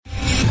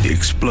The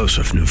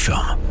explosive new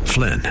film,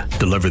 Flynn,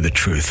 deliver the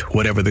truth,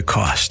 whatever the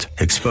cost,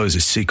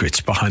 exposes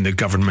secrets behind the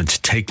government's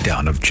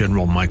takedown of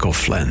General Michael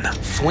Flynn.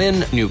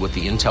 Flynn knew what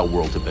the intel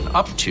world had been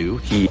up to.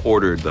 He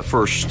ordered the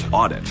first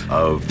audit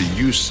of the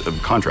use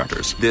of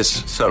contractors.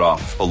 This set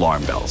off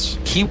alarm bells.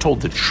 He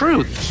told the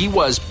truth. He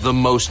was the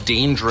most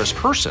dangerous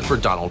person for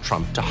Donald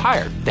Trump to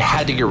hire. They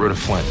had to get rid of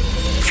Flynn.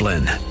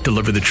 Flynn,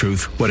 deliver the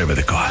truth, whatever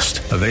the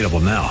cost. Available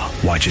now.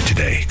 Watch it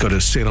today. Go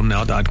to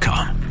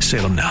salemnow.com.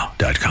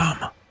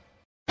 salemnow.com.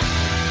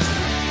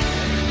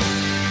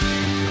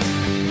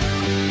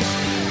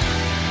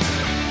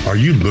 Are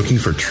you looking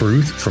for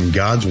truth from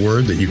God's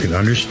Word that you can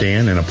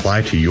understand and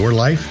apply to your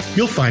life?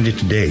 You'll find it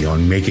today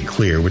on Make It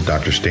Clear with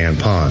Dr. Stan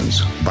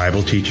Pons,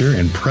 Bible teacher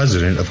and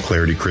president of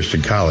Clarity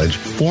Christian College,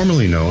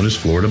 formerly known as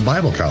Florida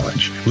Bible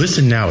College.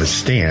 Listen now as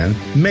Stan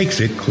makes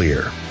it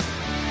clear.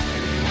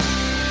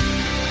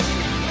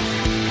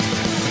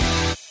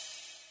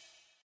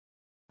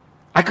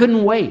 I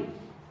couldn't wait.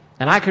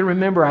 And I can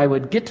remember I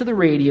would get to the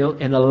radio,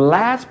 and the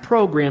last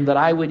program that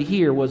I would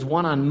hear was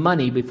one on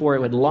money before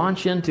it would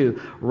launch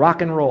into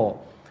rock and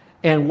roll.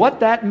 And what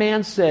that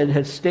man said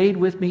has stayed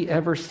with me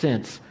ever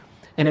since.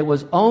 And it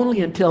was only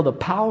until the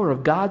power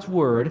of God's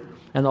Word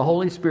and the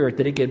Holy Spirit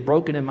that it get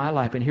broken in my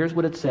life. And here's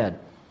what it said.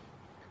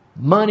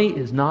 Money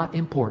is not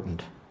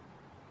important,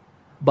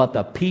 but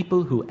the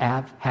people who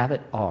have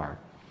it are.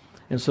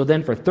 And so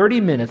then for 30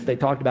 minutes, they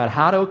talked about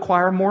how to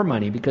acquire more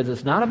money, because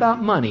it's not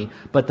about money,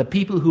 but the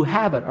people who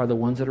have it are the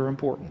ones that are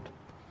important.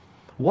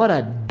 What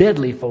a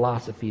deadly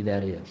philosophy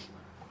that is.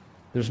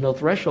 There's no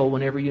threshold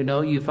whenever you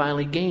know you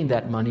finally gained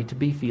that money to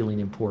be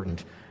feeling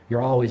important.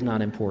 You're always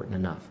not important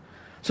enough.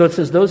 So it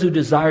says those who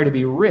desire to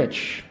be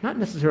rich, not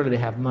necessarily to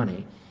have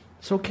money.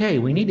 It's okay,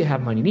 we need to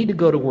have money. You need to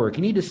go to work.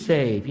 You need to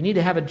save. You need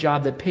to have a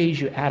job that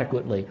pays you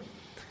adequately.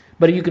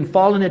 But you can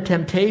fall into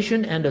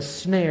temptation and a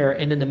snare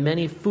and into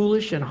many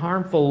foolish and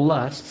harmful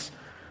lusts.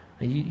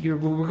 We're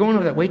going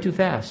over that way too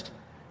fast.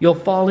 You'll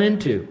fall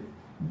into.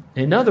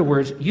 In other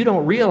words, you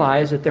don't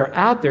realize that they're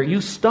out there.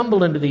 You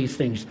stumble into these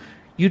things.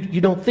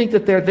 You don't think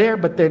that they're there,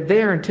 but they're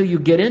there until you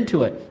get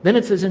into it. Then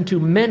it says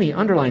into many,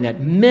 underline that,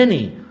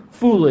 many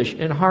foolish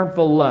and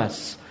harmful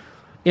lusts,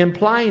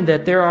 implying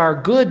that there are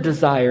good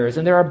desires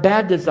and there are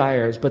bad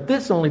desires, but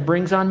this only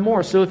brings on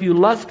more. So if you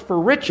lust for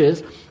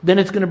riches, then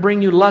it's going to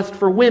bring you lust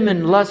for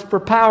women, lust for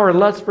power,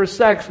 lust for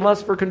sex,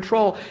 lust for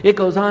control. It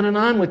goes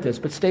on with this,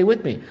 but stay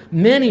with me.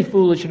 Many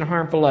foolish and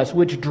harmful lusts,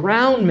 which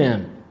drown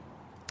men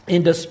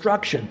in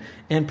destruction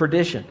and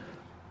perdition.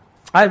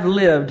 I've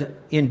lived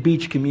in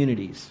beach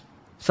communities,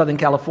 Southern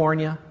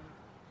California,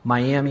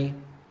 Miami,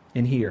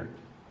 and here.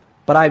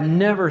 But I've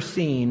never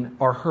seen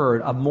or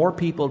heard of more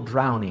people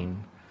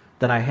drowning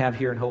than I have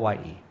here in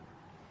Hawaii.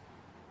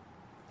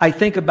 I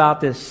think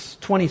about this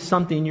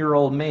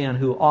 20-something-year-old man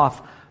who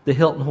off the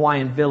Hilton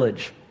Hawaiian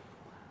Village,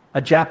 a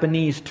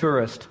Japanese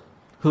tourist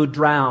who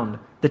drowned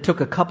that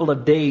took a couple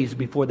of days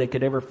before they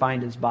could ever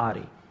find his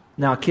body.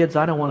 Now, kids,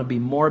 I don't want to be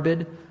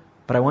morbid,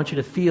 but I want you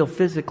to feel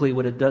physically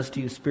what it does to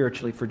you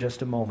spiritually for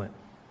just a moment.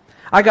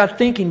 I got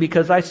thinking,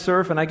 because I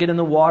surf and I get in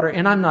the water,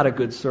 and I'm not a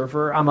good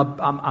surfer.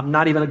 I'm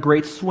not even a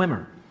great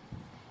swimmer.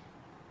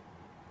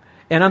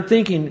 And I'm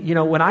thinking,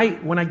 when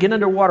I get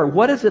underwater,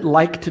 what is it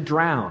like to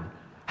drown?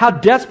 How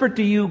desperate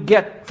do you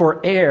get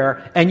for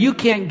air, and you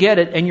can't get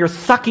it, and you're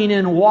sucking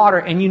in water,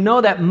 and you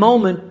know that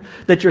moment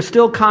that you're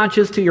still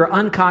conscious till you're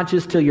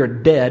unconscious till you're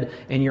dead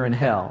and you're in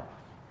hell.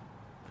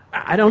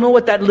 I don't know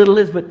what that little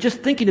is, but just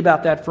thinking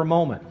about that for a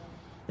moment.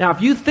 Now, if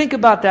you think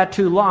about that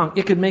too long,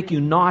 it could make you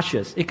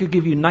nauseous. It could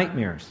give you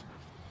nightmares.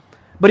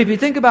 But if you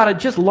think about it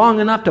just long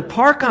enough to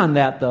park on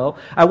that, though,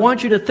 I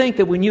want you to think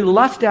that when you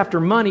lust after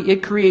money,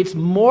 it creates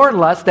more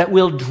lust that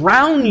will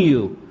drown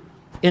you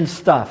in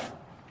stuff.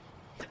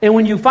 And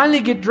when you finally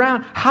get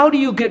drowned, how do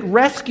you get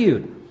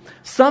rescued?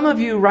 Some of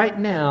you right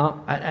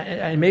now,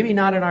 and maybe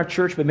not in our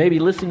church, but maybe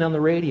listening on the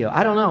radio,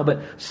 I don't know,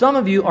 but some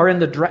of you are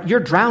you're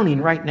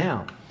drowning right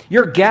now.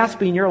 You're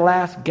gasping your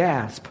last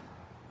gasp.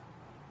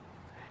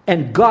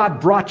 And God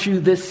brought you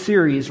this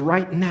series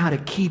right now to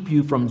keep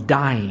you from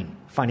dying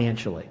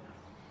financially.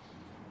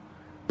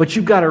 But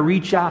you've got to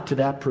reach out to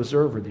that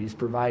preserver that He's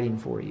providing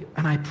for you.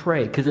 And I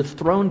pray, because it's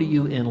thrown to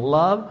you in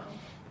love,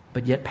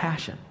 but yet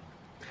passion.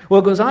 Well,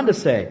 it goes on to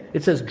say,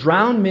 it says,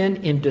 drown men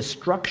in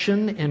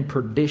destruction and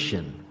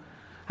perdition.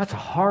 That's a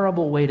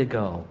horrible way to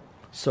go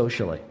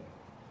socially.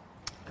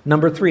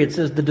 Number 3, it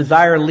says, the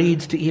desire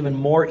leads to even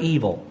more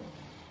evil.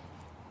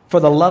 For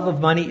the love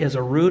of money is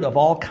a root of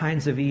all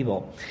kinds of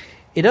evil.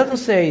 It doesn't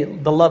say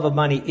the love of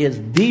money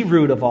is the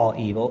root of all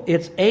evil.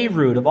 It's a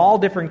root of all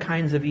different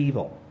kinds of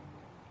evil.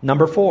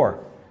 Number 4,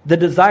 the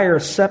desire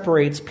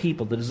separates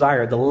people. The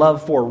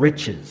love for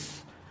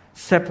riches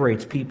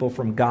separates people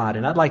from God.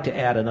 And I'd like to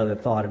add another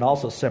thought. It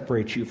also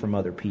separates you from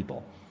other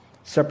people.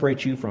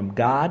 Separates you from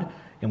God.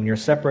 And when you're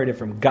separated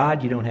from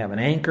God, you don't have an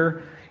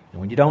anchor.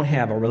 And when you don't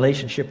have a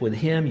relationship with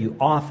Him, you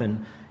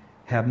often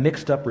have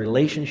mixed up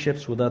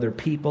relationships with other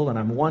people. And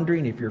I'm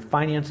wondering if your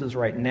finances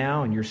right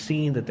now, and you're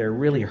seeing that they're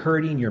really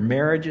hurting your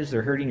marriages,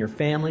 they're hurting your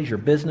families, your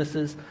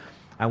businesses,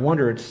 I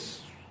wonder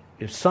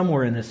if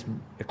somewhere in this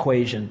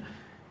equation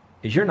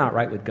is you're not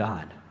right with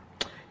God.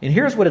 And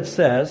here's what it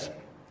says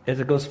as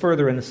it goes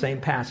further in the same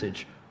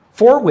passage.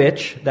 For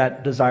which,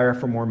 that desire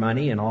for more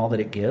money and all that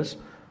it gives,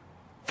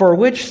 for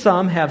which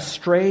some have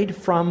strayed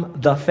from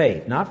the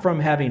faith, not from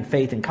having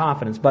faith and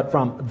confidence, but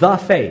from the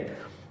faith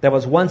that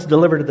was once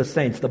delivered to the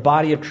saints, the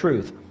body of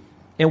truth.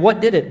 And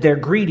what did it? Their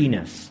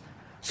greediness.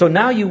 So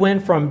now you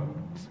went from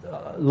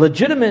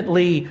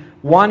legitimately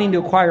wanting to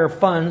acquire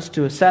funds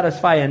to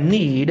satisfy a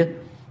need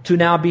to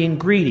now being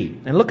greedy.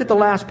 And look at the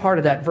last part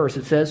of that verse.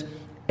 It says,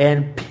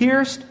 and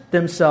pierced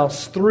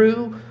themselves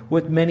through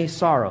with many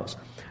sorrows.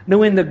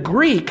 Now in the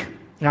Greek,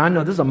 now I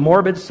know this is a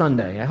morbid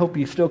Sunday. I hope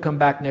you still come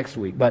back next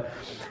week. But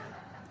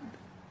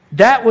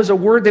that was a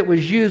word that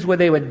was used where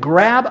they would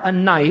grab a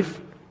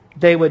knife,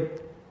 they would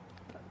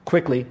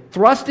quickly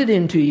thrust it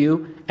into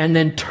you, and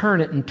then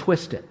turn it and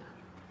twist it.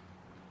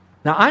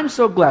 Now I'm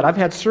so glad. I've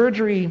had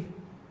surgery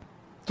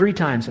 3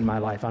 times in my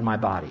life on my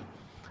body.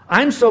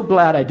 I'm so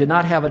glad I did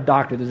not have a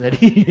doctor that said,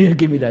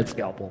 give me that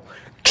scalpel.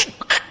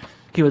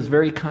 He was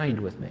very kind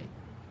with me.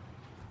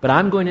 But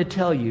I'm going to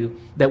tell you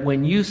that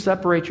when you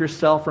separate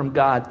yourself from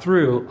God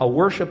through a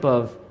worship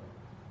of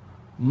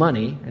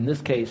money, in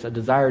this case, a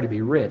desire to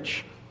be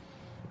rich,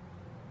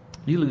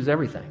 you lose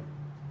everything.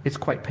 It's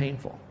quite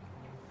painful.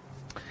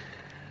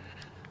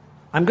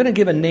 I'm going to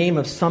give a name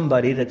of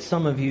somebody that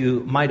some of you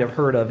might have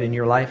heard of in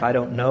your life. I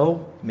don't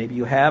know. Maybe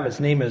you have. His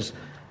name is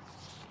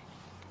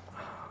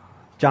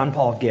John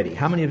Paul Getty.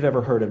 How many have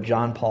ever heard of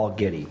John Paul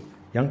Getty?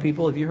 Young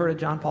people, have you heard of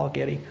John Paul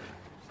Getty?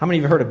 How many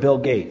of you have heard of Bill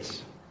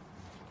Gates?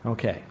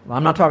 Okay. Well,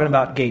 I'm not talking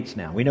about Gates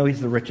now. We know he's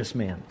the richest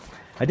man.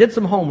 I did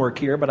some homework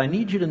here, but I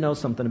need you to know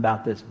something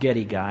about this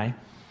Getty guy,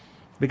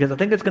 because I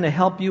think it's going to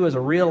help you as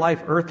a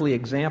real-life earthly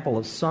example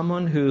of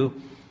someone who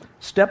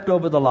stepped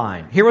over the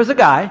line. Here was a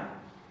guy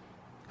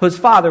whose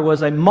father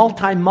was a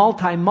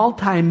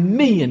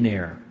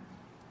multi-millionaire.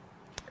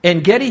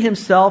 And Getty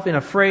himself, in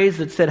a phrase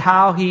that said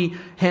how he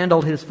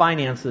handled his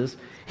finances,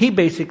 he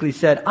basically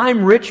said,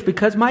 I'm rich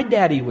because my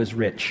daddy was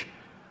rich.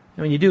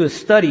 And when you do a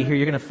study here,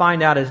 you're going to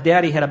find out his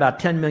daddy had about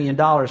 $10 million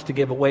to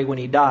give away when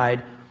he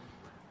died.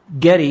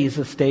 Getty's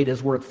estate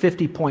is worth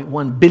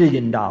 $50.1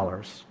 billion.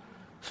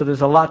 So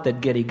there's a lot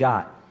that Getty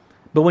got.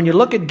 But when you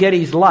look at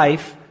Getty's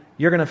life,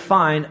 you're going to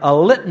find a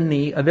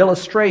litany of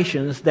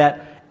illustrations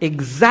that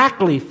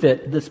exactly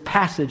fit this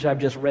passage I've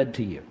just read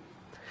to you.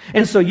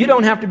 And so you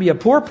don't have to be a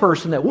poor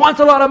person that wants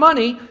a lot of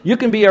money. You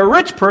can be a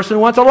rich person who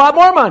wants a lot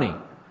more money.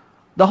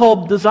 The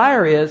whole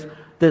desire is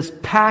this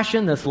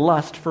passion, this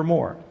lust for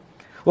more.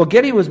 Well,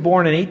 Getty was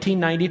born in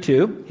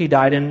 1892. He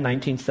died in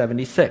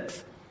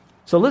 1976.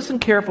 So listen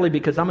carefully,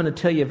 because I'm going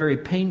to tell you a very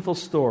painful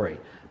story.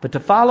 But to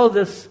follow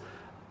this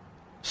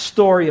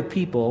story of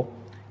people,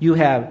 you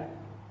have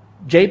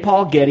J.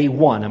 Paul Getty,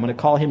 1. I'm going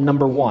to call him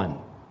number 1.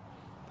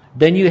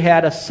 Then you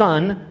had a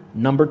son,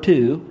 number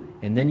 2.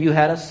 And then you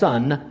had a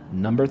son,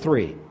 number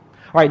 3.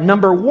 All right,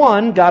 number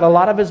 1 got a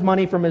lot of his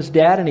money from his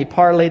dad, and he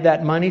parlayed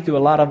that money through a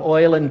lot of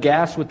oil and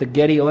gas with the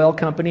Getty Oil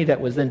Company that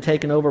was then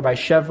taken over by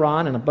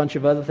Chevron and a bunch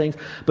of other things.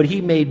 But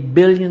he made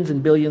billions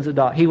and billions of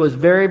dollars. He was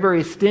very,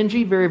 very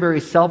stingy, very,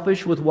 very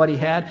selfish with what he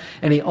had,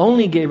 and he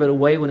only gave it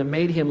away when it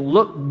made him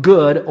look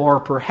good, or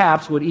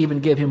perhaps would even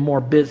give him more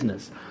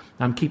business.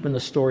 I'm keeping the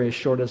story as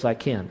short as I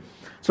can.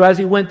 So as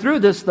he went through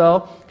this,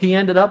 though, he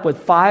ended up with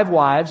 5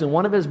 wives, and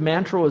one of his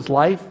mantra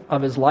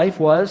of his life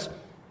was,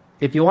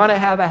 if you want to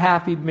have a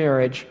happy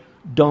marriage,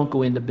 don't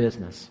go into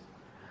business.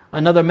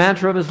 Another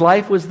mantra of his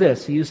life was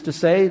this. He used to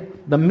say,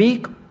 the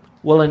meek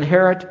will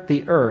inherit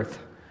the earth,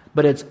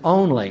 but it's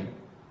only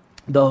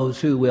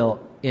those who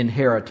will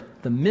inherit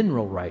the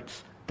mineral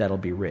rights that'll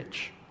be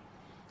rich.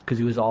 Because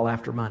he was all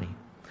after money.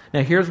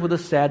 Now here's where the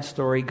sad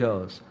story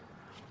goes.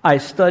 I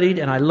studied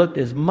and I looked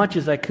as much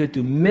as I could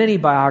through many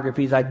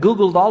biographies. I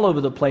Googled all over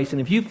the place.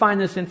 And if you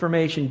find this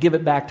information, give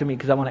it back to me,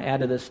 because I want to add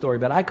to this story.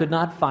 But I could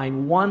not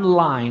find one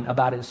line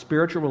about his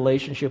spiritual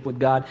relationship with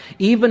God,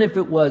 even if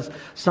it was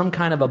some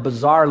kind of a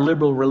bizarre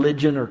liberal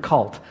religion or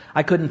cult.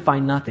 I couldn't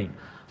find nothing.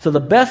 So the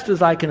best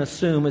as I can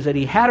assume is that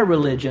he had a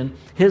religion.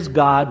 His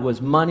God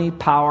was money,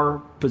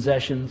 power,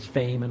 possessions,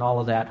 fame, and all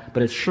of that.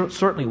 But it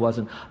certainly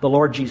wasn't the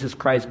Lord Jesus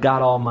Christ,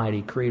 God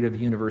Almighty, creator of the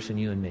universe and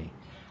you and me.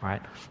 All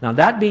right. Now,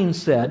 that being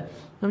said,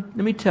 let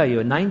me tell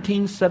you, in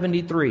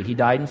 1973, he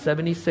died in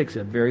 76,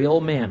 a very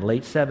old man,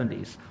 late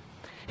 70s.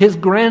 His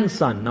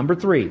grandson, number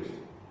 3,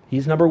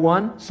 he's number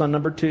 1, son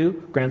number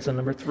 2, grandson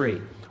number 3,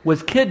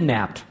 was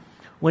kidnapped.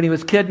 When he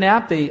was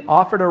kidnapped, they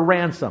offered a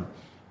ransom.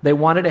 They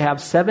wanted to have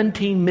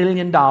 $17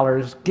 million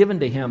given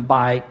to him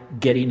by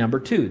Getty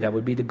number 2. That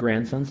would be the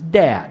grandson's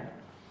dad.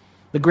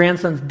 The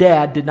grandson's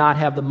dad did not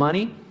have the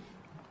money.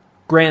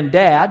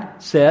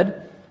 Granddad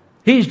said,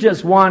 he's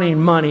just wanting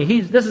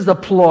money. This is a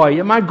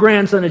ploy. My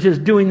grandson is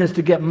just doing this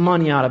to get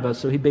money out of us.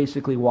 So he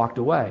basically walked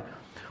away.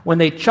 When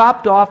they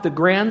chopped off the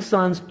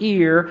grandson's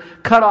ear,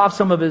 cut off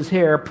some of his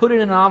hair, put it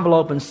in an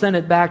envelope and sent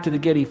it back to the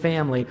Getty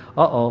family,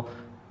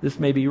 this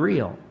may be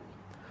real.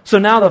 So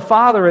now the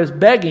father is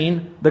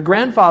begging the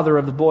grandfather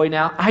of the boy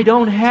now, I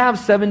don't have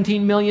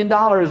 $17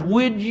 million.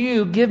 Would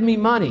you give me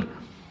money?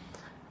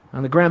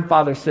 And the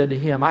grandfather said to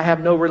him, I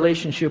have no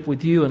relationship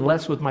with you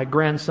unless with my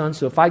grandson,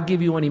 so if I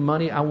give you any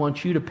money, I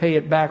want you to pay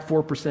it back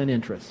 4%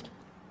 interest.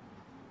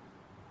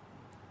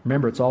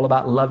 Remember, it's all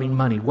about loving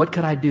money. What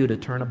could I do to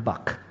turn a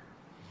buck?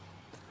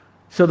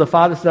 So the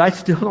father said, I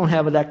still don't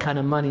have that kind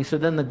of money. So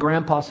then the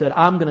grandpa said,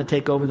 I'm going to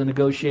take over the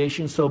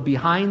negotiation. So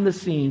behind the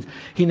scenes,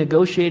 he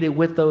negotiated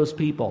with those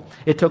people.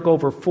 It took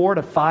over 4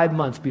 to 5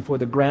 months before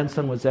the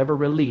grandson was ever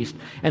released.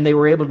 And they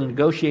were able to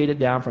negotiate it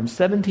down from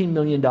 $17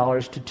 million to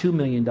 $2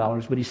 million.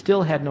 But he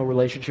still had no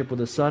relationship with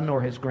his son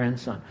nor his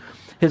grandson.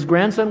 His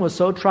grandson was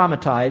so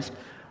traumatized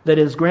that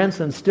his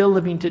grandson, still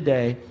living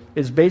today,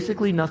 is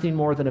basically nothing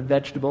more than a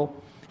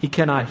vegetable. He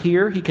cannot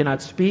hear, he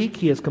cannot speak,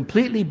 he is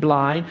completely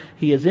blind,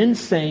 he is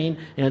insane,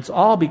 and it's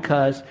all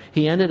because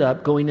he ended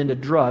up going into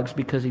drugs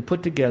because he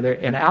put together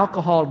an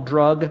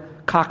alcohol-drug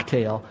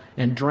cocktail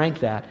and drank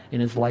that,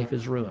 and his life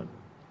is ruined.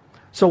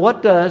 So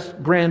what does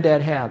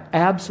Granddad have?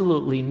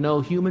 Absolutely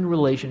no human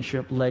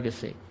relationship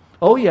legacy.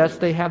 Oh yes,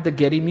 they have the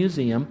Getty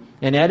Museum,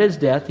 and at his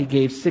death he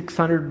gave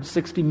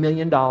 $660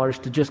 million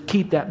to just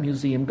keep that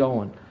museum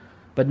going.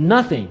 But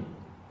nothing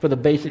for the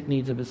basic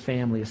needs of his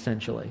family,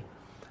 essentially.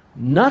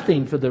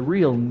 Nothing for the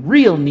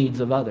real needs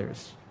of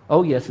others.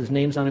 Oh yes, his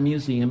name's on a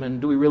museum, and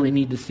do we really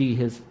need to see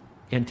his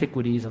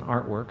antiquities and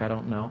artwork? I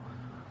don't know.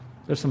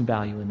 There's some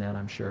value in that,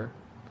 I'm sure.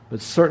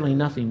 But certainly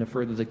nothing to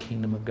further the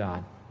kingdom of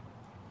God.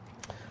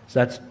 So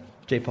that's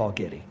J. Paul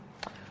Getty.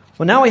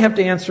 Well, now we have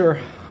to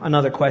answer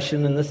another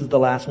question, and this is the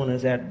last one,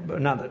 is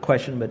that, not the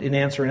question, but in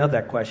answering of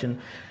that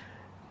question,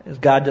 is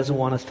God doesn't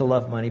want us to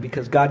love money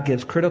because God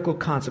gives critical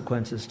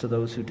consequences to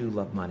those who do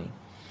love money.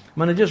 I'm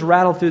going to just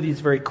rattle through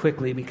these very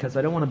quickly because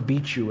I don't want to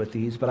beat you with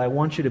these, but I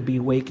want you to be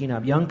waking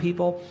up. Young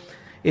people,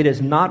 it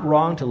is not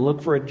wrong to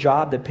look for a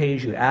job that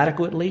pays you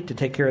adequately to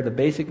take care of the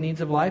basic needs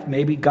of life.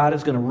 Maybe God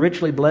is going to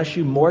richly bless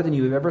you more than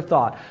you've ever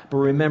thought. But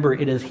remember,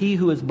 it is He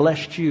who has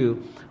blessed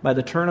you by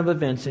the turn of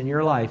events in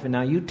your life. And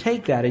now you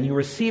take that and you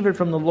receive it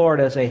from the Lord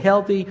as a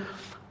healthy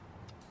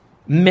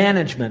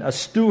management, a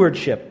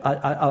stewardship,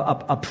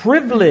 a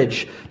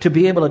privilege to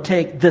be able to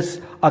take this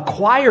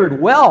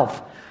acquired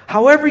wealth,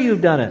 however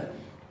you've done it,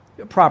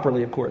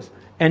 properly, of course,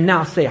 and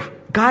now say,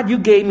 God, you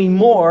gave me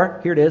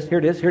more. Here it is, here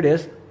it is, here it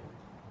is.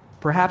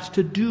 Perhaps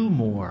to do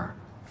more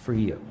for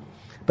you.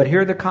 But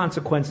here are the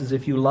consequences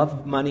if you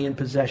love money and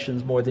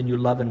possessions more than you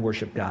love and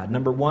worship God.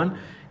 Number one,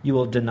 you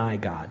will deny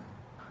God.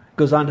 It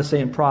goes on to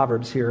say in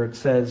Proverbs here, it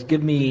says,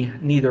 give me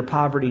neither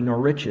poverty nor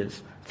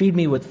riches. Feed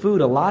me with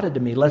food allotted to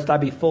me, lest I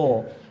be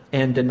full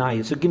and deny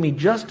you. So give me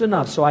just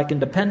enough so I can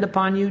depend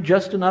upon you,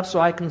 just enough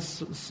so I can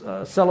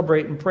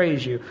celebrate and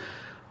praise you.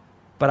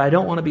 But I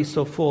don't want to be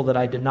so full that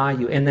I deny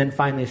you. And then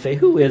finally say,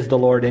 who is the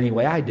Lord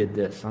anyway? I did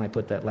this. And I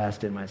put that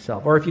last in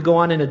myself. Or if you go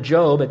on into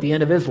Job, at the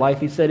end of his life,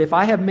 he said, if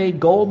I have made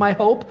gold my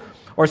hope,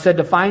 or said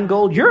to find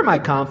gold, you're my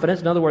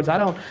confidence. In other words, I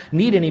don't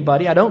need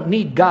anybody. I don't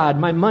need God.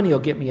 My money will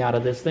get me out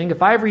of this thing.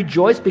 If I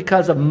rejoiced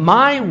because of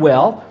my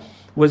wealth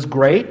was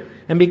great,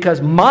 and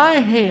because my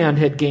hand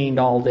had gained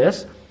all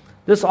this,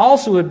 this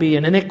also would be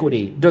an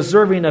iniquity,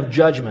 deserving of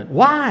judgment.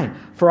 Why?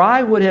 For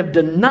I would have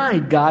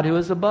denied God who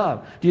is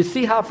above. Do you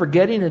see how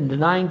forgetting and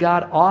denying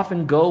God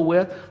often go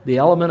with the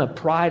element of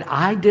pride?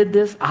 I did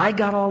this. I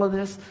got all of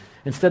this.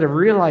 Instead of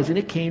realizing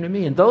it came to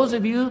me. And those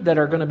of you that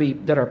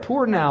are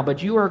poor now,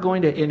 but you are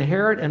going to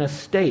inherit an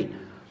estate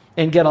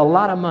and get a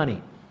lot of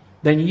money,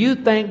 then you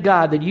thank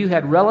God that you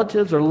had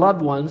relatives or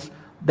loved ones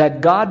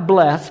that God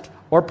blessed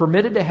or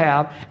permitted to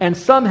have, and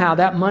somehow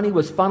that money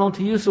was funneled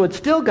to you, so it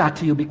still got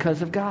to you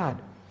because of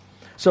God.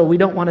 So we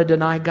don't want to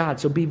deny God,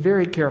 so be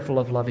very careful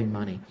of loving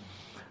money.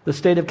 The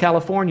state of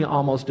California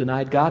almost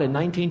denied God. In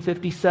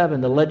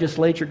 1957, the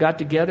legislature got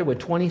together with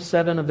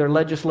 27 of their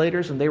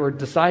legislators, and they were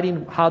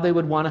deciding how they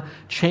would want to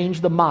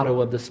change the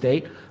motto of the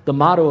state. The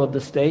motto of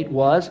the state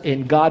was,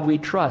 in God we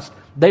trust.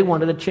 They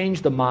wanted to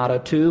change the motto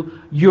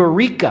to,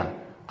 Eureka,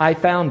 I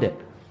found it.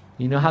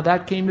 You know how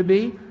that came to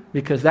be?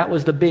 Because that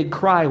was the big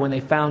cry when they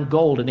found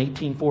gold in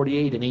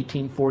 1848 and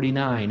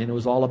 1849, and it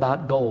was all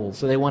about gold.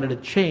 So they wanted to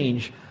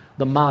change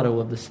the motto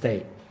of the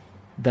state,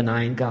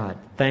 denying God.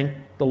 Thank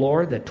the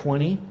Lord that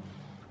 20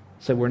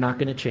 said we're not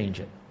going to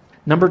change it.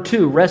 Number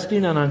two,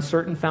 resting on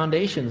uncertain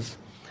foundations.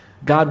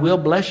 God will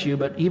bless you,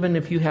 but even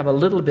if you have a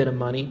little bit of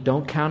money,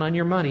 don't count on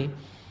your money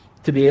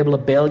to be able to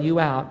bail you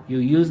out. You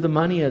use the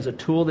money as a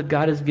tool that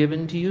God has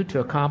given to you to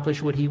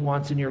accomplish what He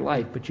wants in your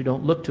life, but you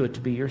don't look to it to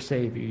be your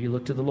Savior. You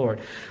look to the Lord.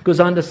 It goes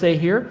on to say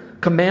here,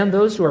 command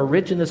those who are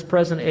rich in this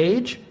present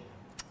age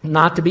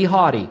not to be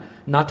haughty,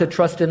 not to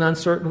trust in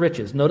uncertain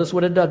riches. Notice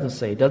what it doesn't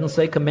say. It doesn't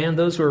say command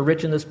those who are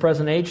rich in this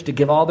present age to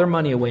give all their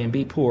money away and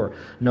be poor.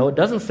 No, it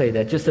doesn't say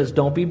that. It just says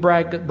don't be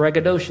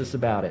braggadocious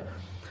about it.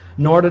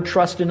 Nor to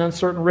trust in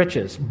uncertain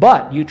riches,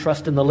 but you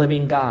trust in the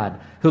living God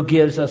who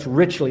gives us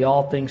richly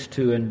all things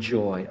to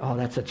enjoy. Oh,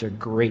 that's such a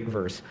great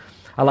verse.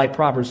 I like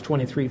Proverbs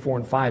 23, 4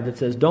 and 5 that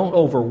says, don't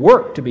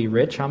overwork to be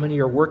rich. How many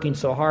are working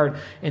so hard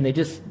and they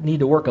just need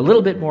to work a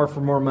little bit more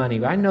for more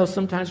money? I know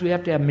sometimes we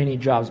have to have many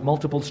jobs,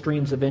 multiple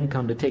streams of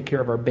income to take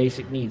care of our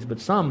basic needs, but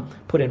some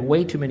put in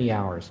way too many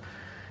hours.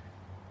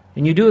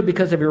 And you do it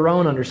because of your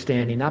own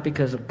understanding, not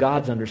because of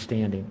God's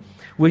understanding.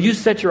 Will you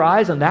set your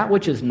eyes on that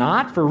which is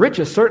not? For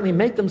riches certainly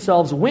make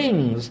themselves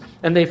wings,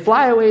 and they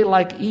fly away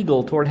like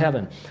eagle toward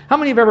heaven. How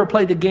many have ever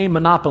played the game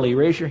Monopoly?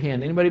 Raise your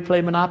hand. Anybody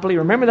play Monopoly?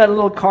 Remember that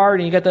little card,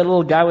 and you got that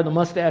little guy with a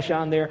mustache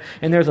on there,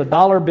 and there's a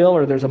dollar bill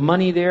or there's a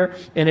money there,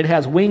 and it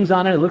has wings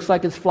on it. It looks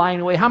like it's flying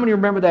away. How many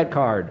remember that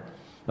card?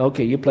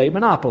 Okay, you played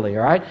Monopoly,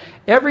 all right?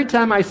 Every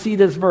time I see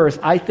this verse,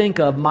 I think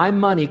of my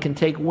money can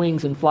take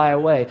wings and fly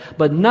away.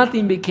 But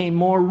nothing became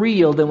more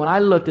real than when I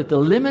looked at the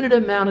limited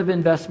amount of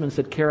investments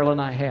that Carol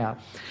and I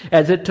have,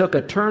 as it took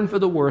a turn for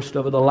the worst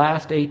over the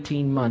last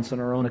 18 months in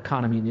our own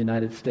economy in the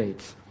United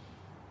States.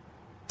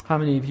 How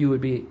many of you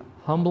would be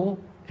humble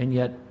and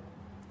yet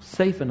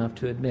safe enough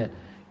to admit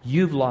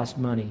you've lost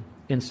money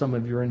in some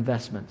of your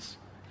investments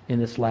in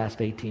this last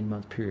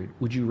 18-month period?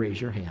 Would you raise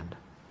your hand?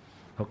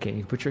 Okay,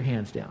 you put your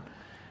hands down.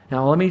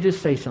 Now, let me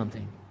just say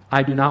something.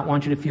 I do not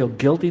want you to feel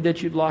guilty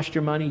that you've lost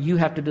your money. You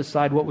have to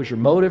decide what was your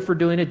motive for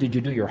doing it. Did you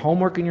do your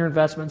homework in your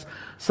investments?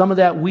 Some of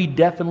that we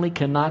definitely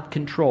cannot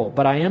control.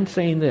 But I am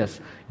saying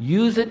this.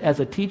 Use it as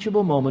a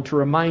teachable moment to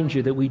remind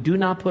you that we do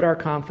not put our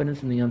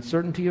confidence in the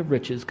uncertainty of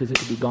riches because it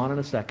could be gone in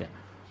a second.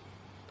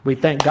 We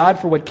thank God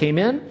for what came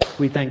in.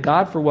 We thank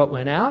God for what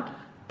went out.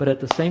 But at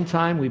the same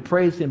time, we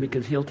praise Him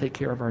because He'll take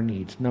care of our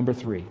needs. Number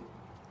 3.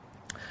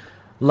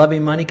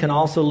 Loving money can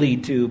also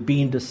lead to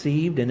being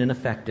deceived and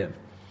ineffective.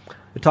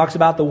 It talks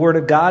about the Word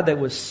of God that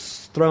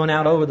was thrown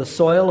out over the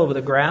soil, over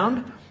the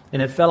ground,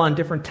 and it fell on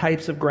different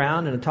types of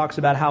ground, and it talks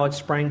about how it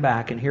sprang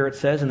back. And here it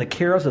says, "In the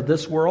cares of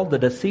this world, the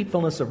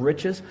deceitfulness of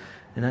riches,"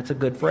 and that's a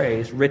good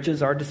phrase,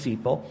 riches are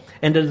deceitful,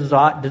 "and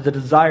the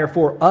desire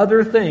for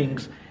other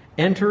things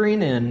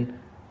entering in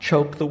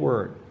choke the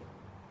Word."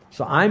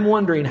 So I'm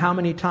wondering how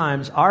many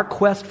times our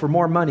quest for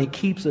more money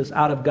keeps us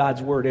out of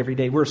God's Word every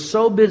day. We're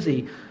so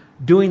busy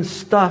doing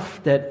stuff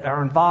that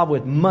are involved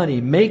with money,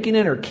 making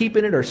it or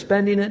keeping it or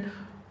spending it,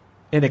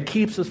 and it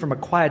keeps us from a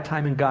quiet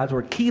time in God's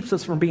Word, keeps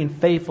us from being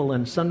faithful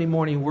in Sunday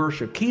morning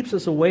worship, keeps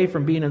us away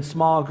from being in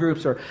small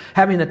groups or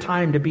having the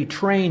time to be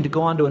trained to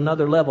go on to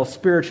another level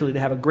spiritually, to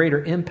have a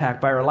greater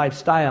impact by our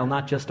lifestyle,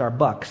 not just our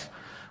bucks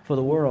for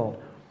the world.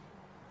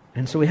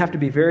 And so we have to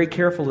be very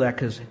careful of that,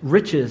 because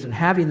riches and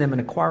having them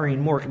and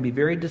acquiring more can be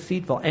very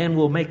deceitful and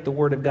will make the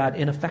Word of God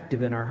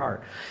ineffective in our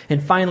heart.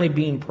 And finally,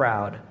 being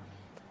proud.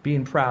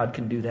 Being proud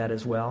can do that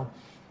as well.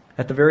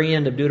 At the very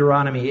end of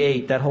Deuteronomy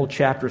 8, that whole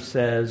chapter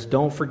says,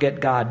 don't forget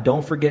God,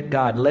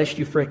 lest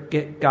you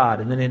forget God.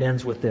 And then it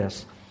ends with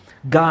this.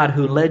 God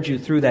who led you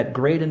through that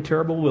great and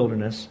terrible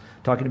wilderness,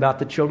 talking about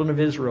the children of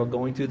Israel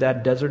going through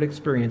that desert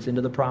experience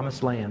into the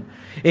promised land,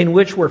 in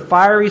which were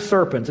fiery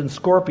serpents and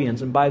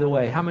scorpions. And by the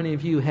way, how many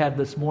of you had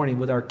this morning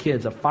with our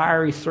kids a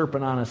fiery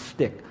serpent on a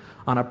stick,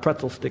 on a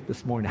pretzel stick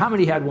this morning? How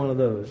many had one of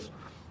those?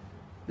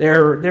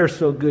 They're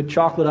so good.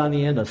 Chocolate on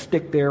the end, a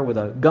stick there with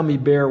a gummy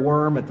bear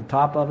worm at the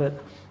top of it.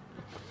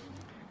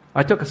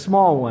 I took a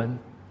small one,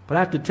 but I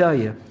have to tell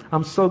you,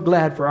 I'm so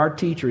glad for our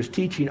teachers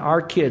teaching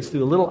our kids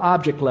through a little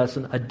object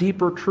lesson a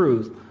deeper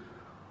truth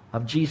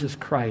of Jesus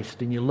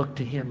Christ, and you look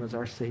to Him as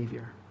our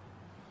Savior.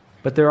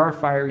 But there are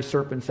fiery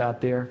serpents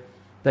out there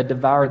that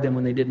devoured them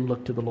when they didn't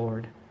look to the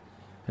Lord.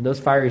 And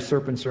those fiery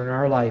serpents are in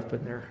our life,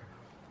 but they're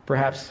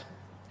perhaps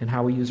in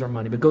how we use our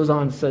money. But it goes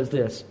on and says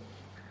this.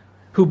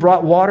 Who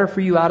brought water for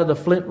you out of the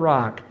flint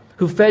rock,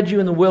 who fed you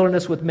in the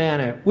wilderness with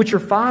manna, which your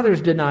fathers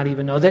did not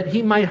even know, that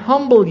He might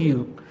humble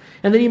you,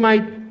 and that He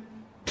might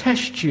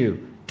test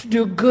you to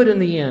do good in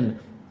the end.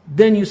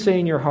 Then you say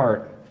in your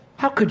heart,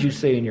 how could you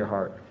say in your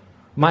heart,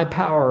 my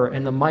power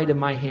and the might of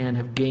my hand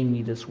have gained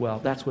me this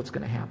wealth? That's what's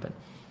going to happen.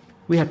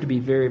 We have to be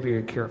very,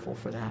 very careful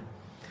for that.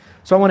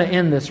 So I want to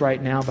end this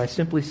right now by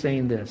simply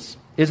saying this.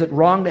 Is it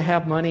wrong to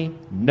have money?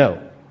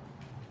 No.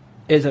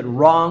 Is it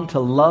wrong to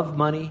love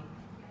money?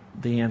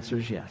 The answer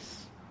is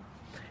yes.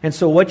 And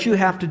so what you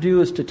have to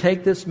do is to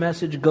take this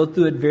message, go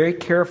through it very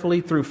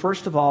carefully through,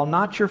 first of all,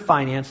 not your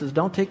finances.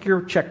 Don't take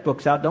your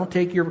checkbooks out. Don't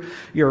take your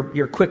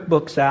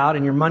QuickBooks out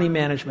and your money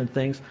management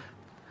things.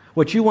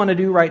 What you want to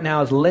do right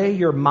now is lay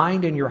your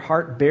mind and your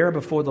heart bare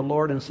before the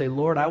Lord and say,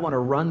 Lord, I want to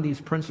run these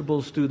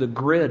principles through the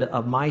grid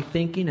of my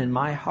thinking and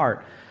my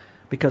heart.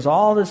 Because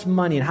all this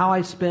money and how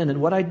I spend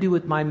and what I do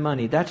with my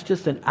money, that's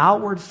just an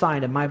outward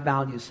sign of my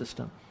value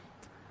system.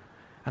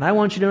 And I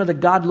want you to know that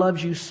God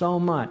loves you so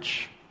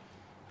much.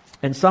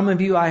 And some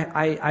of you,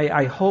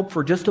 I hope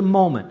for just a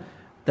moment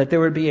that there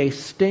would be a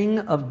sting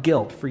of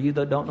guilt for you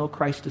that don't know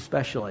Christ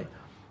especially.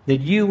 That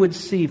you would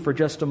see for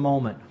just a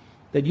moment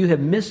that you have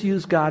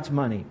misused God's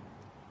money,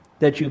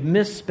 that you've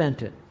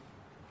misspent it.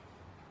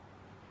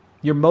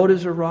 Your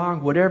motives are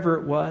wrong, whatever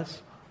it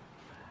was.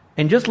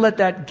 And just let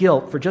that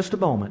guilt for just a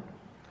moment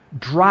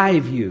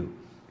drive you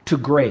to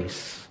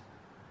grace.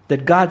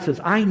 That God says,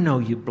 I know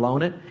you've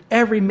blown it.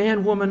 Every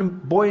man, woman,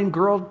 boy and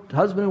girl,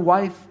 husband and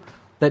wife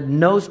that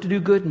knows to do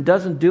good and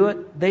doesn't do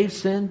it, they've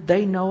sinned,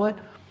 they know it.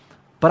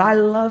 But I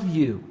love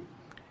you.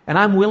 And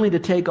I'm willing to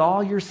take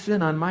all your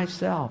sin on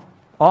myself.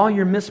 All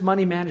your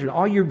money management,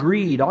 all your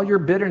greed, all your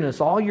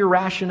bitterness, all your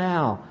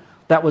rationale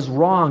that was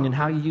wrong in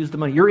how you used the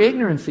money. Your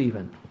ignorance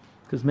even.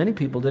 because many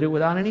people did it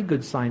without any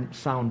good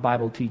sound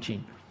Bible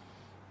teaching.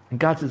 And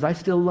God says, I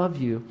still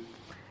love you,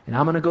 and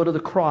I'm going to go to the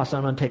cross.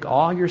 I'm going to take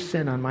all your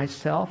sin on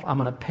myself. I'm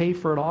going to pay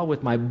for it all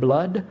with my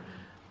blood.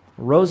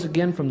 Rose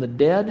again from the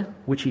dead,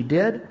 which he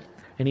did.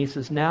 And he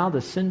says, now the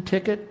sin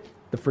ticket,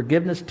 the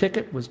forgiveness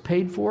ticket was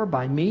paid for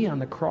by me on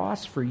the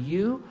cross for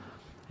you.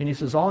 And he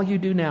says, all you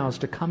do now is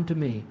to come to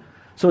me.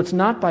 So it's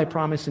not by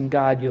promising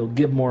God you'll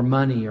give more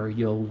money or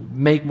you'll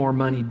make more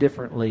money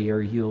differently or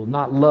you'll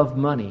not love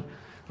money.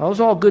 Those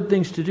are all good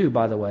things to do,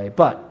 by the way,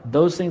 but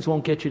those things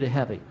won't get you to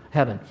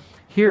heaven.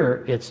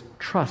 Here, it's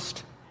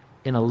trust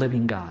in a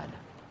living God.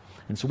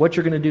 And so what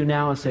you're going to do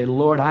now is say,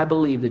 Lord, I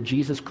believe that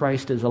Jesus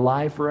Christ is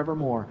alive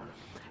forevermore,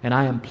 and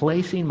I am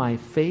placing my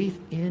faith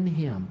in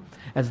him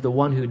as the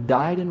one who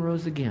died and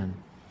rose again.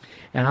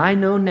 And I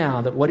know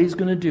now that what he's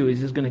going to do is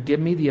he's going to give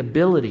me the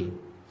ability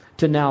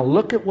to now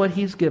look at what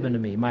he's given to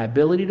me, my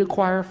ability to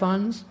acquire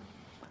funds,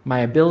 my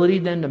ability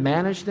then to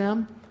manage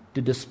them,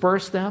 to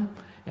disperse them,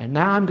 and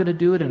now I'm going to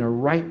do it in a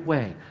right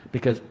way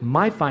because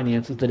my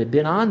finances that have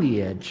been on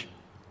the edge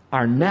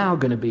are now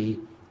going to be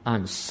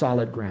on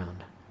solid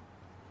ground.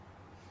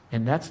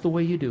 And that's the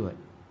way you do it.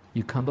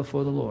 You come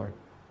before the Lord.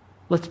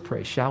 Let's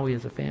pray, shall we,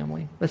 as a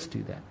family? Let's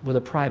do that with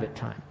a private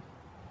time.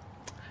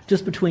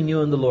 Just between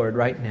you and the Lord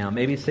right now.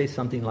 Maybe say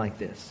something like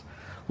this.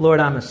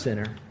 Lord, I'm a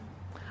sinner.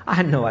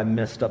 I know I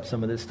messed up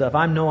some of this stuff.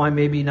 I know I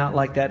may be not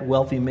like that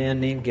wealthy man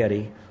named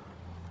Getty,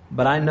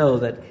 but I know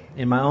that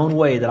in my own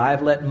way that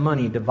I've let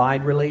money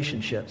divide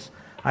relationships.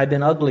 I've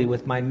been ugly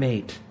with my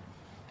mate.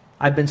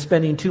 I've been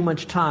spending too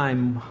much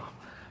time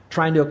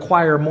trying to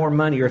acquire more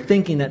money or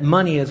thinking that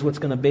money is what's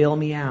going to bail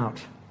me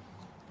out.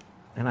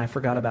 And I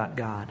forgot about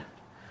God.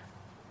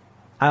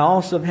 I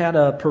also have had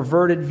a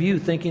perverted view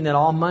thinking that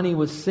all money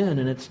was sin,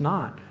 and it's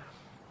not.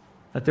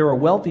 That there are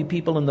wealthy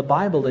people in the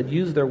Bible that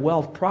use their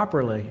wealth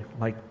properly,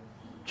 like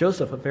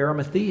Joseph of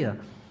Arimathea,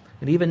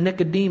 and even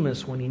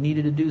Nicodemus, when he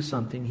needed to do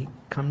something, he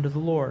come to the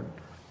Lord.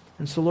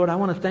 And so, Lord, I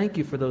want to thank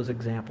you for those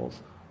examples.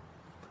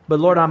 But,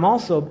 Lord, I'm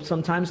also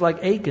sometimes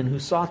like Achan, who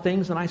saw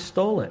things and I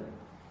stole it.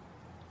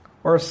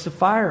 Or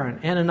Sapphira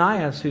and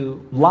Ananias,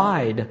 who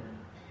lied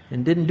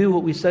and didn't do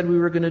what we said we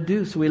were going to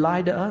do, so we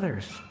lied to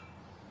others.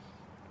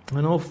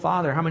 And, oh,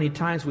 Father, how many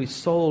times we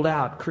sold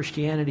out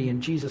Christianity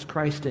and Jesus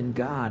Christ and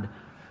God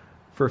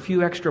for a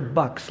few extra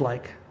bucks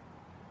like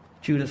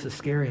Judas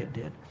Iscariot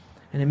did.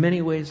 And in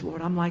many ways,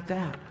 Lord, I'm like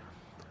that.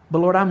 But,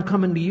 Lord, I'm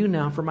coming to you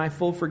now for my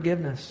full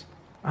forgiveness.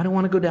 I don't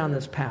want to go down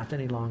this path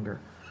any longer.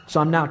 So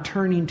I'm now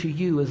turning to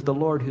you as the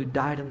Lord who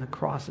died on the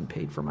cross and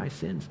paid for my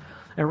sins.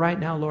 And right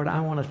now, Lord, I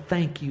want to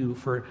thank you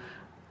for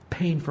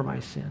paying for my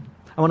sin.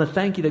 I want to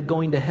thank you that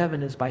going to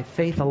heaven is by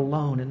faith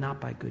alone and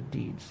not by good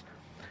deeds.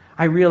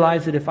 I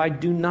realize that if I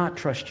do not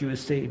trust you as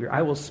Savior,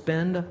 I will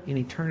spend an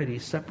eternity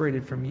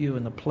separated from you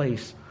in the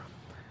place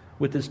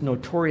with this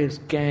notorious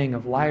gang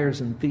of liars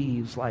and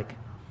thieves like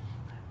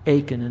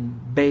Achan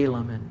and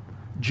Balaam and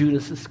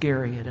Judas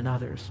Iscariot and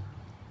others,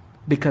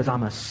 because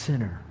I'm a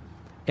sinner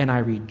and I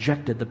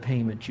rejected the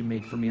payment you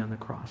made for me on the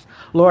cross.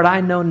 Lord,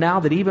 I know now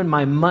that even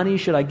my money,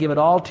 should I give it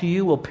all to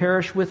you, will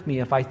perish with me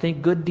if I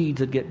think good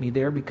deeds would get me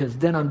there, because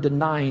then I'm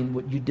denying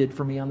what you did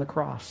for me on the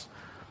cross.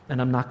 And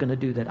I'm not going to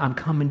do that. I'm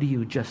coming to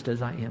you just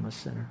as I am a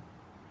sinner.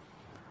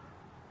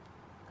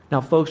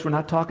 Now, folks, we're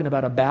not talking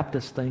about a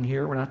Baptist thing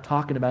here. We're not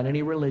talking about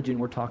any religion.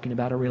 We're talking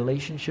about a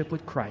relationship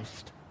with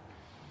Christ.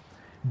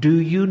 Do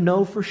you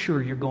know for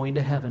sure you're going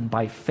to heaven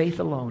by faith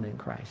alone in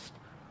Christ?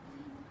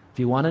 If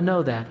you want to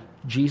know that,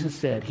 Jesus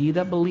said, he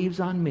that believes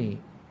on me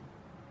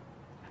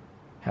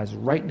has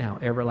right now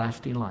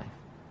everlasting life.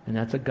 And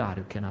that's a God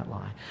who cannot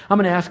lie. I'm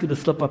going to ask you to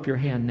slip up your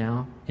hand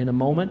now in a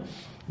moment.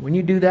 When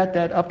you do that,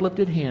 that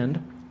uplifted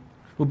hand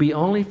will be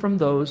only from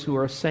those who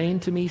are saying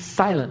to me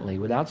silently,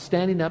 without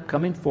standing up,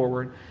 coming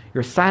forward.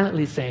 You're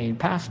silently saying,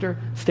 Pastor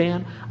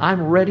Stan,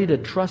 I'm ready to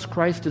trust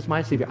Christ as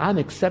my Savior. I'm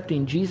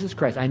accepting Jesus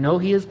Christ. I know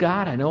he is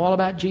God. I know all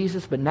about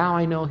Jesus, but now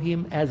I know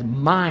him as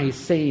my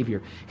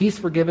Savior. He's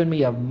forgiven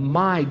me of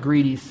my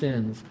greedy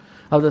sins,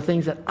 of the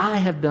things that I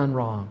have done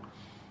wrong,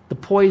 the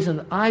poison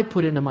that I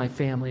put into my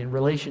family and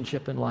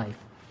relationship and life.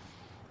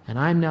 And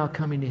I'm now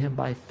coming to him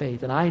by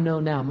faith. And I know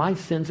now my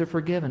sins are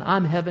forgiven.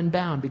 I'm heaven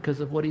bound because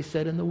of what he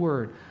said in the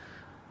Word.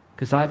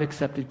 Because I've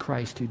accepted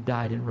Christ who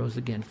died and rose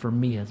again for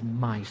me as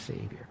my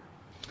Savior.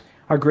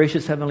 Our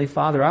gracious Heavenly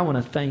Father, I want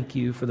to thank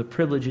you for the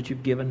privilege that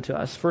you've given to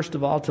us. First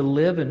of all, to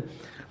live in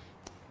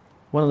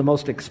one of the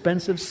most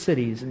expensive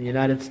cities in the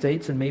United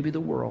States and maybe the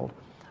world.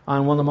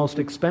 On one of the most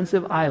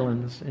expensive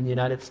islands in the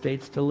United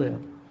States to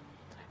live.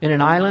 In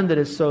an island that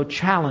is so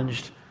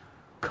challenged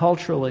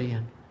culturally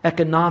and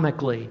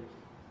economically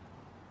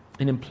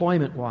and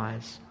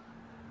employment-wise.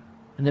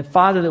 And that,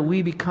 Father, that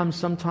we become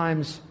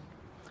sometimes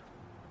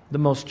the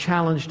most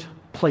challenged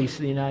place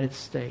in the United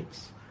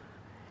States.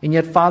 And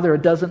yet, Father,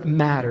 it doesn't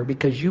matter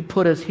because you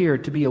put us here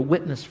to be a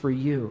witness for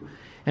you.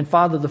 And,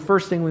 Father, the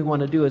first thing we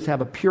want to do is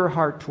have a pure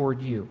heart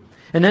toward you.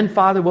 And then,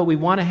 Father, what we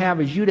want to have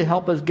is you to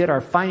help us get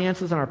our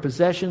finances and our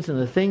possessions and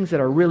the things that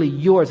are really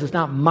yours. It's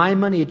not my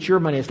money, it's your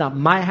money. It's not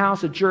my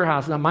house, it's your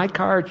house. It's not my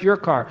car, it's your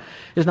car.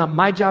 It's not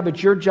my job,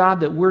 it's your job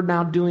that we're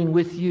now doing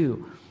with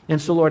you.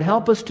 And so, Lord,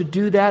 help us to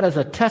do that as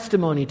a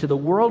testimony to the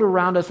world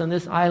around us on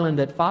this island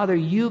that, Father,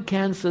 you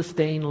can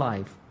sustain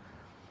life.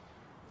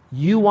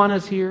 You want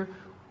us here,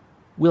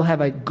 we'll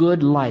have a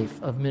good life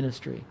of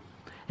ministry.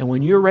 And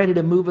when you're ready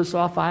to move us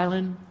off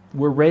island,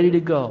 we're ready to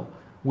go.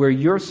 We're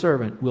your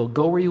servant. We'll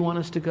go where you want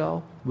us to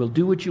go. We'll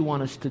do what you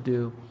want us to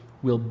do.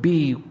 We'll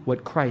be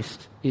what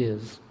Christ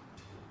is.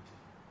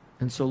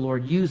 And so,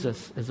 Lord, use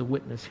us as a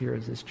witness here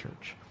as this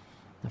church.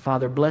 Now,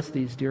 Father, bless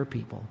these dear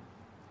people.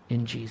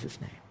 In Jesus'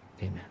 name,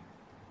 amen.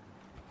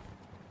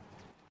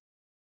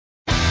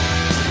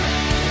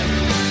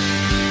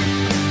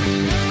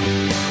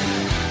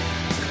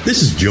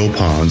 This is Joe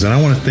Pons, and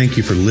I want to thank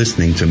you for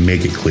listening to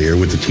Make It Clear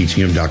with the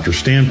teaching of Dr.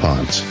 Stan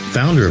Pons,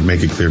 founder of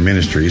Make It Clear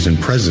Ministries and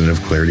president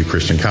of Clarity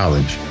Christian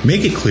College.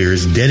 Make It Clear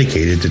is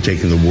dedicated to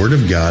taking the Word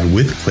of God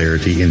with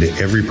clarity into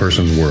every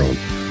person's world.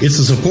 It's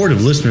the support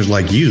of listeners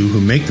like you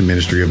who make the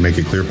ministry of Make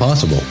It Clear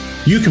possible.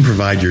 You can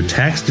provide your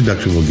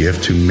tax-deductible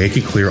gift to Make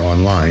It Clear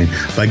online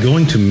by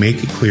going to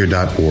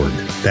makeitclear.org.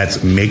 That's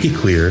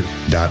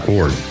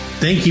makeitclear.org.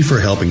 Thank you for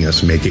helping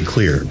us make it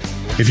clear.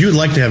 If you would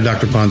like to have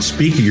Dr. Pons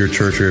speak at your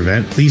church or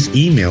event, please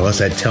email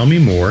us at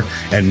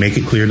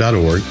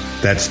tellmemore@makeitclear.org.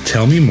 That's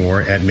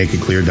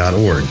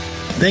tellmemore@makeitclear.org.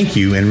 Thank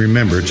you, and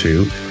remember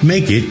to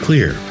make it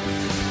clear.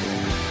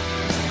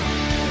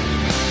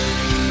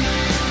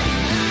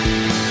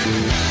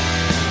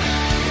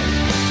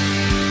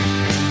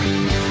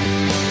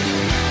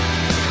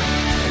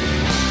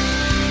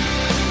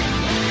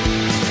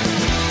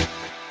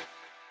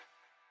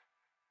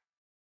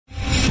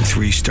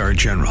 Three-star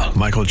General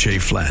Michael J.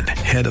 Flynn,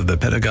 head of the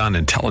Pentagon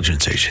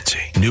Intelligence Agency,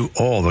 knew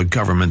all the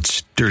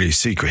government's dirty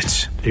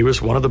secrets. He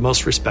was one of the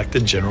most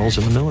respected generals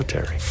in the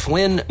military.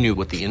 Flynn knew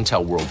what the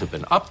intel world had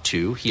been up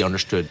to. He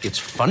understood its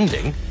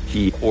funding.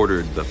 He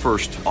ordered the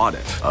first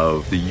audit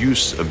of the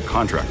use of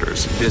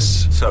contractors.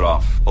 This set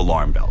off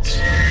alarm bells.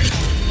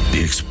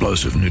 The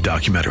explosive new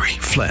documentary,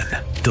 Flynn,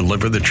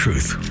 Deliver the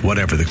Truth,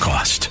 Whatever the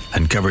Cost,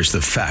 uncovers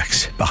the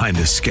facts behind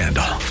this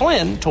scandal.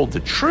 Flynn told the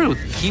truth.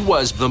 He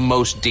was the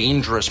most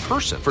dangerous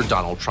person for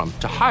Donald Trump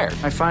to hire.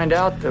 I find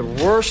out the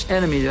worst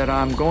enemy that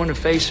I'm going to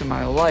face in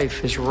my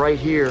life is right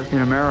here in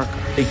America.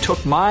 They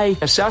took my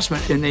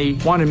assessment and they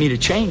wanted me to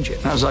change it.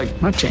 And I was like,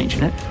 I'm not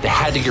changing it. They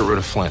had to get rid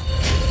of Flynn.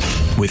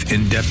 With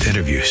in-depth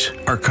interviews,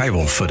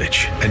 archival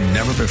footage, and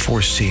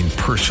never-before-seen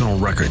personal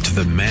records of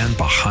the man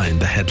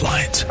behind the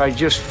headlines. I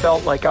just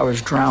felt like I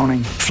was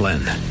drowning. Flynn,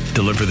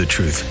 Deliver the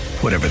Truth,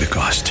 Whatever the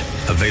Cost.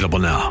 Available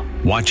now.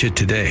 Watch it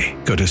today.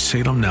 Go to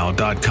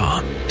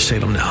salemnow.com.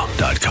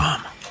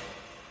 salemnow.com.